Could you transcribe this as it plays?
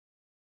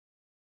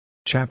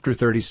Chapter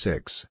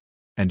 36.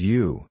 And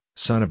you,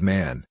 son of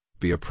man,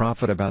 be a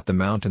prophet about the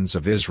mountains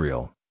of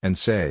Israel, and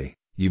say,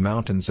 You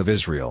mountains of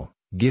Israel,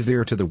 give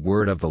ear to the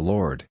word of the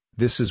Lord.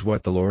 This is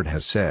what the Lord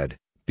has said,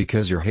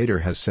 because your hater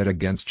has said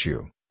against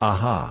you,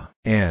 Aha!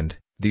 And,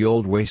 the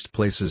old waste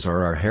places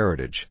are our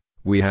heritage,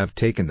 we have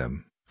taken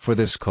them. For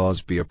this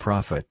cause be a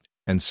prophet,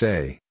 and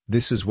say,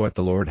 This is what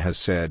the Lord has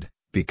said,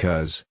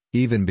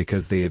 even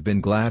because they have been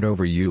glad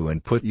over you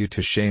and put you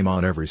to shame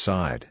on every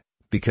side,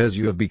 because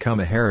you have become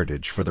a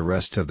heritage for the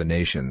rest of the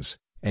nations,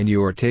 and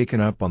you are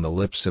taken up on the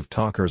lips of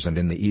talkers and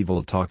in the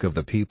evil talk of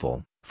the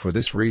people. For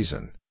this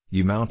reason,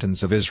 you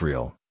mountains of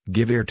Israel,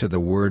 give ear to the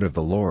word of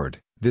the Lord.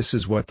 This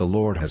is what the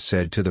Lord has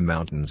said to the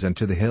mountains and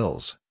to the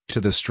hills, to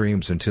the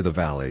streams and to the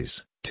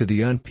valleys, to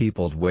the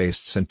unpeopled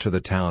wastes and to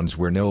the towns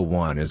where no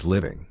one is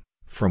living,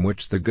 from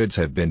which the goods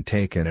have been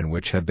taken and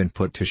which have been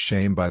put to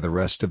shame by the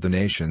rest of the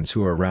nations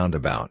who are round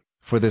about.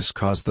 For this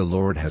cause the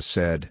Lord has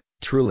said,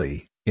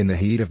 Truly, in the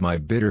heat of my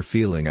bitter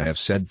feeling I have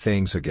said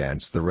things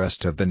against the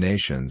rest of the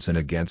nations and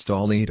against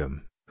all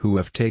Edom, who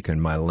have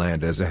taken my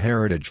land as a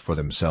heritage for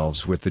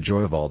themselves with the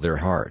joy of all their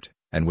heart,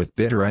 and with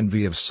bitter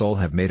envy of soul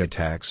have made a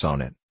tax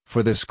on it.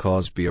 For this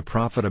cause be a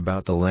prophet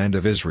about the land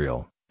of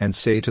Israel, and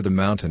say to the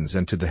mountains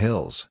and to the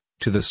hills,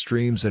 to the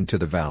streams and to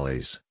the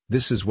valleys,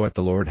 This is what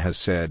the Lord has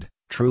said,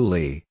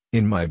 Truly,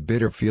 in my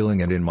bitter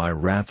feeling and in my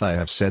wrath I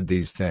have said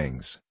these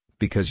things,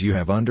 because you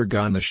have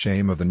undergone the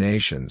shame of the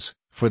nations.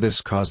 For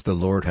this cause the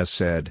Lord has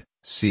said,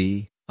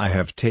 See, I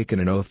have taken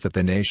an oath that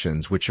the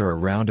nations which are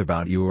round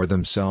about you are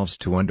themselves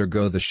to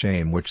undergo the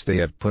shame which they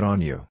have put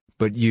on you.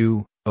 But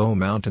you, O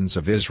mountains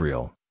of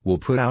Israel, will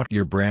put out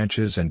your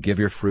branches and give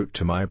your fruit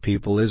to my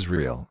people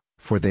Israel,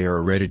 for they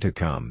are ready to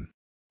come.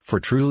 For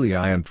truly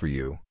I am for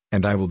you,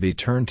 and I will be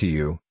turned to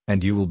you,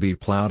 and you will be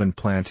plowed and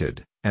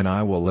planted, and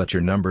I will let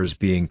your numbers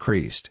be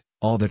increased,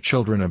 all the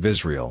children of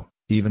Israel,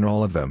 even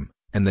all of them,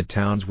 and the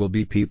towns will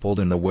be peopled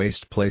and the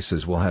waste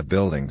places will have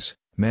buildings.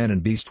 Man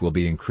and beast will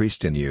be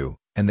increased in you,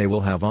 and they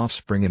will have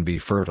offspring and be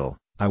fertile.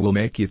 I will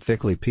make you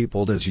thickly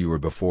peopled as you were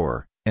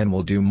before, and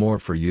will do more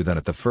for you than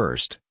at the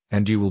first,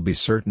 and you will be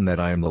certain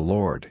that I am the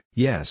Lord.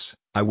 Yes,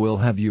 I will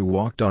have you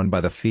walked on by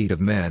the feet of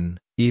men,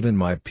 even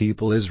my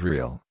people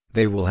Israel.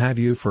 They will have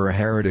you for a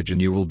heritage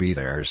and you will be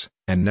theirs,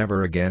 and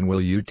never again will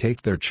you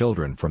take their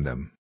children from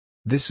them.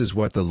 This is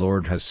what the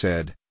Lord has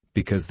said,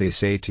 because they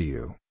say to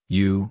you,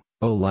 You,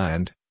 O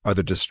land, are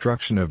the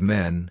destruction of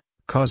men,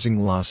 causing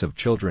loss of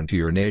children to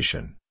your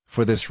nation.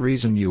 For this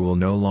reason you will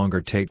no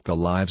longer take the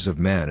lives of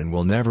men and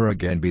will never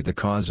again be the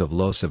cause of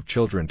loss of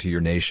children to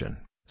your nation,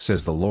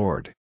 says the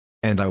Lord.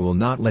 And I will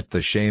not let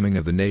the shaming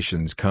of the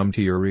nations come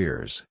to your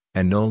ears,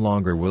 and no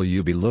longer will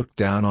you be looked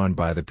down on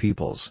by the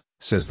peoples,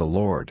 says the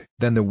Lord.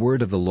 Then the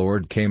word of the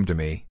Lord came to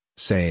me,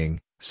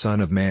 saying,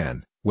 Son of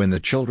man, when the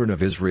children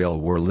of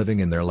Israel were living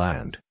in their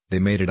land, they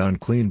made it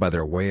unclean by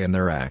their way and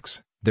their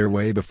acts. Their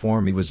way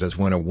before me was as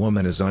when a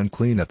woman is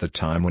unclean at the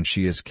time when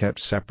she is kept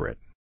separate.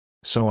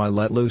 So I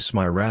let loose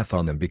my wrath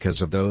on them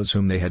because of those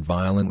whom they had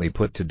violently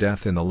put to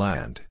death in the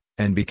land,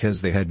 and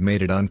because they had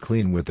made it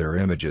unclean with their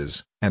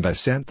images, and I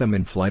sent them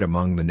in flight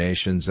among the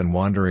nations and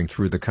wandering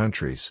through the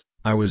countries.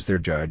 I was their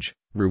judge,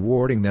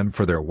 rewarding them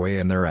for their way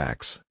and their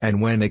acts.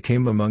 And when they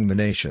came among the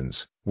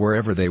nations,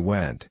 wherever they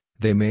went,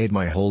 they made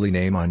my holy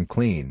name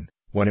unclean,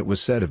 when it was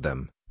said of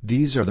them,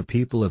 These are the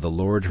people of the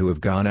Lord who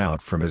have gone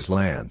out from his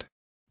land.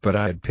 But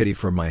I had pity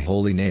for my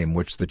holy name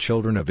which the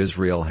children of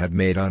Israel had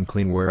made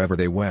unclean wherever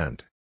they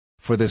went.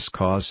 For this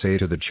cause say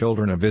to the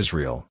children of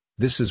Israel,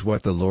 This is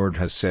what the Lord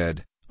has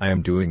said, I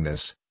am doing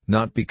this,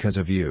 not because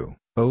of you,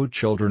 O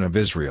children of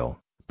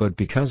Israel, but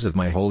because of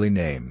my holy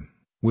name,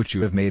 which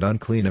you have made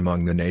unclean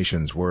among the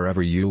nations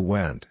wherever you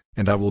went.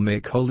 And I will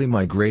make holy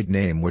my great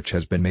name which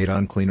has been made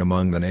unclean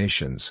among the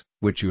nations,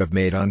 which you have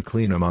made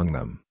unclean among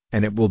them.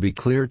 And it will be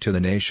clear to the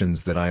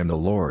nations that I am the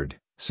Lord,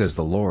 says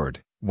the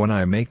Lord, when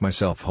I make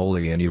myself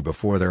holy in you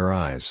before their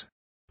eyes.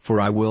 For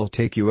I will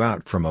take you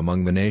out from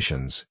among the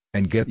nations,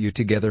 and get you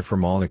together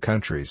from all the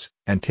countries,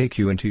 and take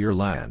you into your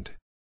land.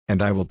 And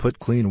I will put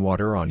clean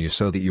water on you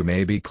so that you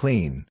may be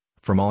clean,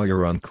 from all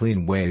your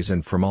unclean ways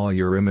and from all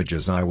your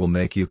images I will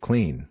make you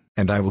clean.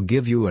 And I will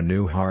give you a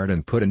new heart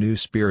and put a new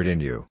spirit in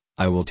you.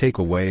 I will take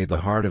away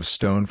the heart of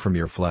stone from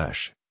your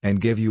flesh,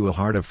 and give you a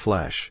heart of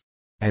flesh.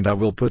 And I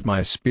will put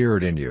my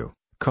spirit in you,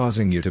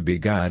 causing you to be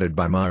guided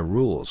by my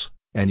rules,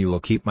 and you will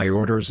keep my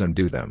orders and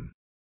do them.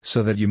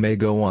 So that you may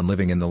go on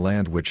living in the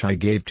land which I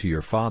gave to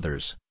your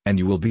fathers, and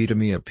you will be to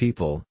me a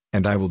people,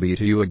 and I will be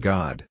to you a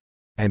God.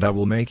 And I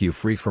will make you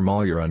free from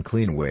all your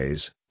unclean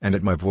ways, and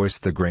at my voice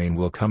the grain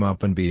will come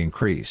up and be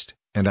increased,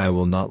 and I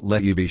will not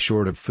let you be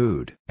short of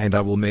food. And I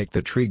will make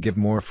the tree give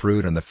more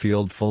fruit and the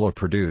field full of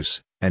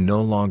produce, and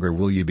no longer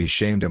will you be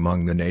shamed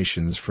among the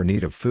nations for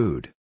need of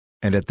food.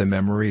 And at the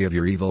memory of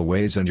your evil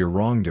ways and your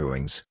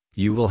wrongdoings,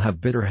 you will have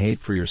bitter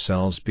hate for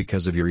yourselves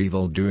because of your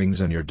evil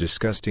doings and your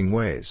disgusting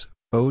ways,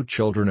 O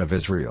children of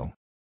Israel.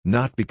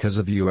 Not because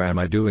of you am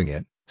I doing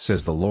it,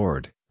 says the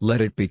Lord.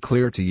 Let it be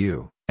clear to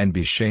you, and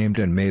be shamed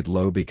and made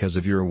low because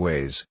of your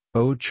ways,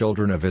 O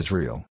children of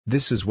Israel.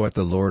 This is what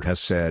the Lord has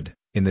said,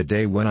 In the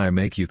day when I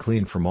make you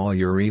clean from all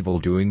your evil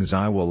doings,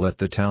 I will let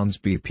the towns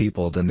be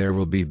peopled, and there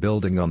will be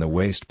building on the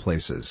waste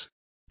places.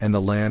 And the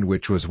land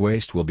which was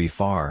waste will be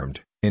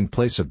farmed, in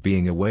place of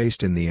being a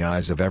waste in the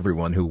eyes of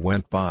everyone who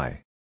went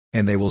by.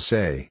 And they will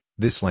say,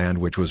 this land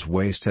which was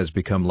waste has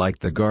become like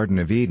the Garden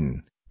of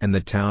Eden, and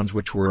the towns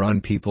which were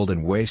unpeopled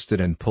and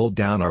wasted and pulled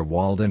down are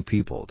walled and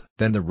peopled.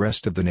 Then the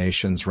rest of the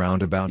nations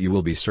round about you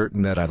will be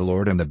certain that I the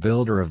Lord am the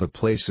builder of the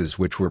places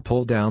which were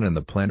pulled down and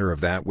the planter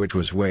of that which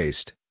was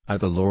waste. I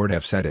the Lord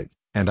have said it,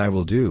 and I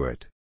will do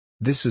it.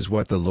 This is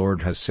what the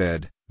Lord has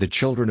said, the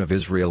children of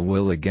Israel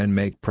will again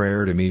make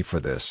prayer to me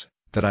for this,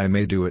 that I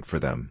may do it for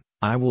them.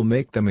 I will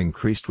make them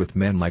increased with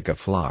men like a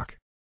flock,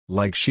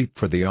 like sheep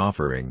for the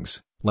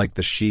offerings, like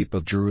the sheep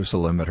of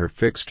Jerusalem at her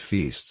fixed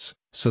feasts,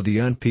 so the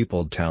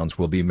unpeopled towns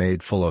will be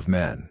made full of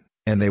men,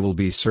 and they will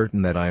be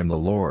certain that I am the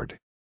Lord.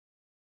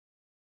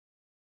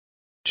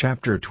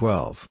 Chapter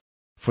 12.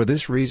 For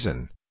this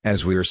reason,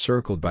 as we are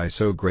circled by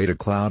so great a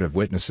cloud of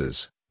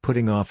witnesses,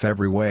 putting off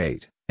every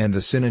weight, and the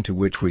sin into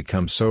which we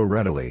come so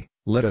readily,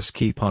 let us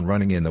keep on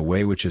running in the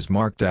way which is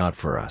marked out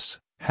for us,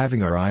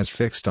 having our eyes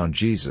fixed on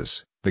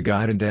Jesus, the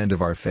guide and end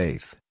of our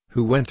faith,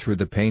 who went through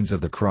the pains of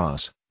the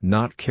cross,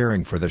 not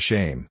caring for the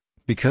shame,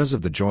 because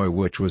of the joy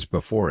which was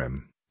before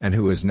him, and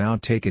who has now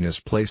taken his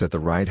place at the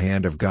right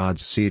hand of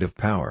God's seat of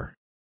power.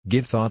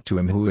 Give thought to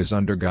him who has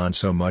undergone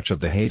so much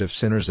of the hate of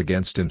sinners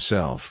against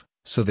himself,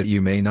 so that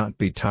you may not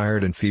be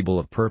tired and feeble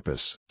of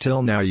purpose.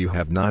 Till now you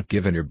have not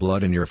given your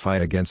blood in your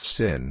fight against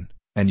sin,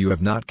 and you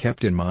have not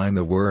kept in mind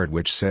the word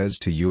which says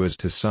to you as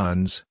to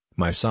sons,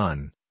 my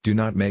son, do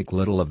not make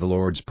little of the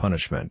Lord's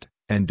punishment,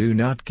 and do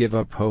not give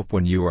up hope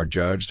when you are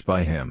judged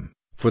by him,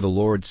 for the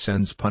Lord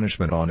sends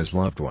punishment on his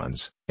loved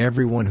ones.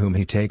 Everyone whom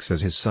he takes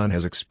as his son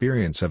has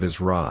experience of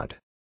his rod.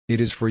 It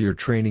is for your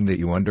training that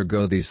you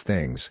undergo these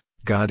things.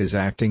 God is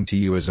acting to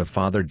you as a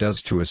father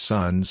does to his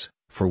sons.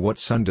 For what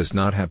son does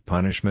not have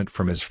punishment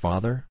from his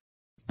father?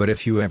 But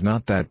if you have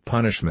not that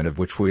punishment of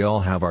which we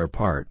all have our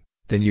part,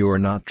 then you are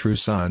not true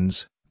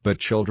sons, but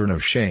children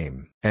of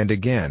shame. And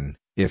again,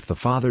 if the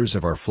fathers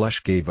of our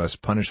flesh gave us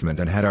punishment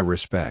and had our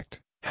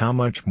respect, how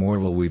much more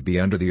will we be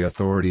under the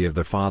authority of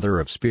the Father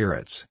of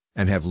spirits,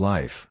 and have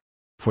life?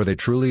 For they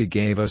truly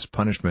gave us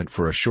punishment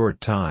for a short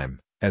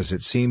time, as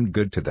it seemed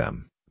good to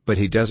them, but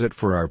he does it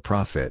for our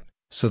profit,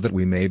 so that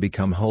we may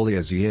become holy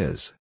as he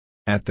is.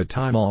 At the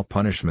time all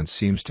punishment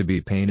seems to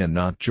be pain and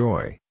not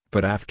joy,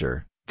 but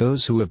after,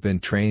 those who have been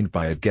trained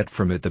by it get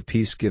from it the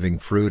peace-giving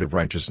fruit of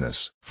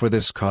righteousness. For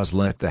this cause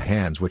let the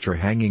hands which are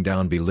hanging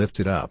down be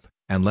lifted up,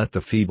 and let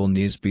the feeble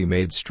knees be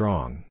made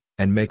strong,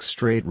 and make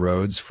straight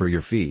roads for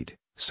your feet,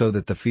 so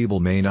that the feeble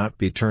may not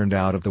be turned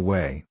out of the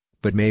way,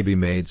 but may be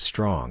made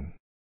strong.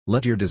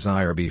 Let your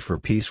desire be for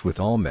peace with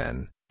all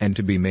men, and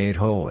to be made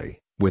holy,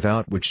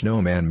 without which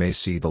no man may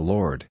see the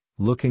Lord,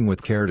 looking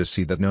with care to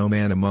see that no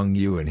man among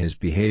you in his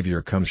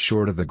behavior comes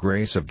short of the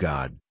grace of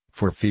God,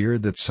 for fear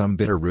that some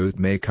bitter root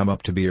may come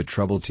up to be a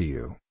trouble to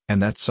you,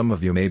 and that some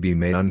of you may be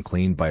made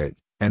unclean by it,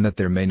 and that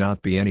there may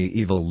not be any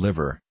evil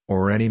liver,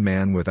 or any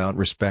man without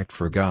respect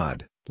for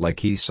God,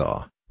 like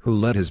Esau, who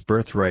let his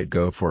birthright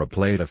go for a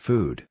plate of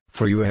food.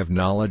 For you have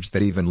knowledge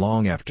that even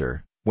long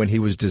after, when he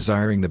was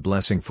desiring the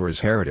blessing for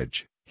his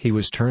heritage, he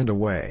was turned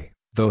away,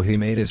 though he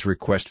made his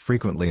request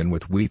frequently and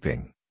with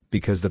weeping,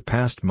 because the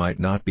past might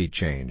not be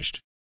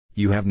changed.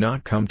 You have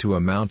not come to a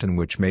mountain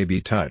which may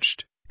be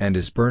touched, and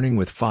is burning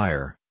with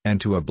fire, and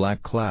to a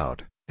black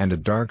cloud, and a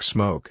dark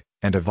smoke,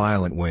 and a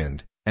violent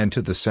wind, and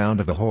to the sound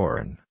of a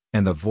horn,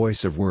 and the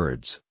voice of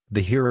words,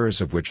 the hearers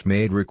of which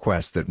made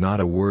request that not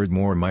a word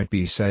more might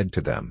be said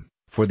to them,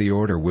 for the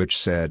order which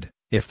said,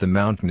 if the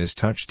mountain is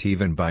touched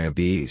even by a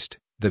beast,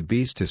 the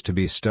beast is to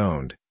be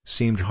stoned,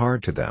 seemed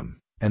hard to them,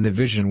 and the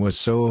vision was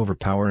so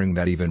overpowering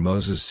that even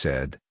Moses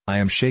said, I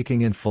am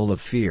shaking and full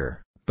of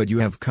fear. But you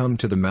have come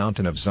to the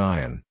mountain of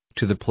Zion,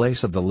 to the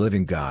place of the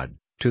living God,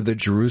 to the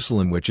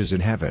Jerusalem which is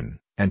in heaven,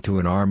 and to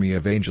an army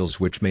of angels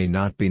which may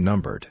not be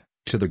numbered,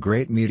 to the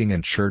great meeting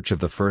and church of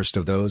the first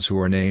of those who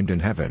are named in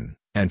heaven,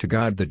 and to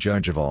God the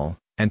judge of all,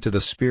 and to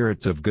the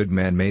spirits of good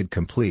men made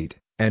complete,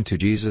 and to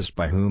Jesus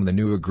by whom the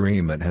new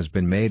agreement has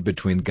been made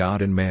between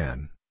God and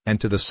man, and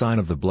to the sign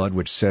of the blood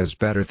which says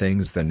better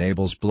things than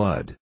Abel's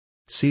blood.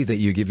 See that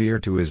you give ear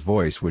to his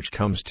voice which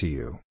comes to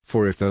you.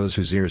 For if those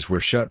whose ears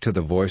were shut to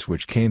the voice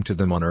which came to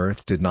them on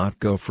earth did not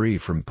go free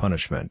from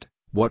punishment,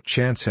 what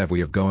chance have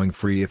we of going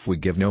free if we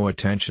give no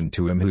attention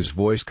to him whose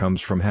voice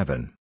comes from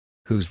heaven?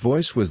 Whose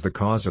voice was the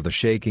cause of the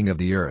shaking of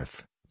the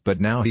earth,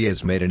 but now he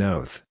has made an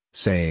oath,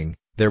 saying,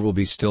 there will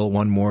be still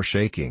one more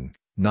shaking,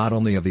 not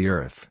only of the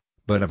earth,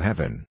 but of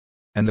heaven.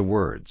 And the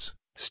words,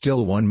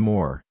 still one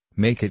more,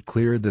 make it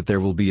clear that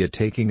there will be a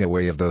taking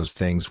away of those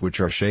things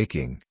which are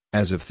shaking,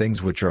 as of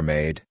things which are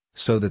made,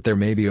 so that there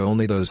may be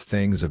only those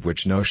things of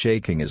which no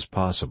shaking is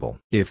possible.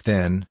 If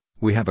then,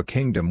 we have a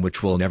kingdom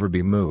which will never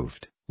be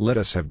moved, let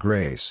us have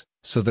grace,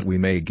 so that we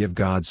may give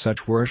God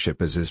such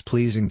worship as is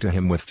pleasing to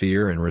him with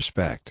fear and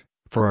respect,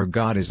 for our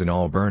God is an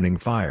all-burning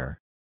fire.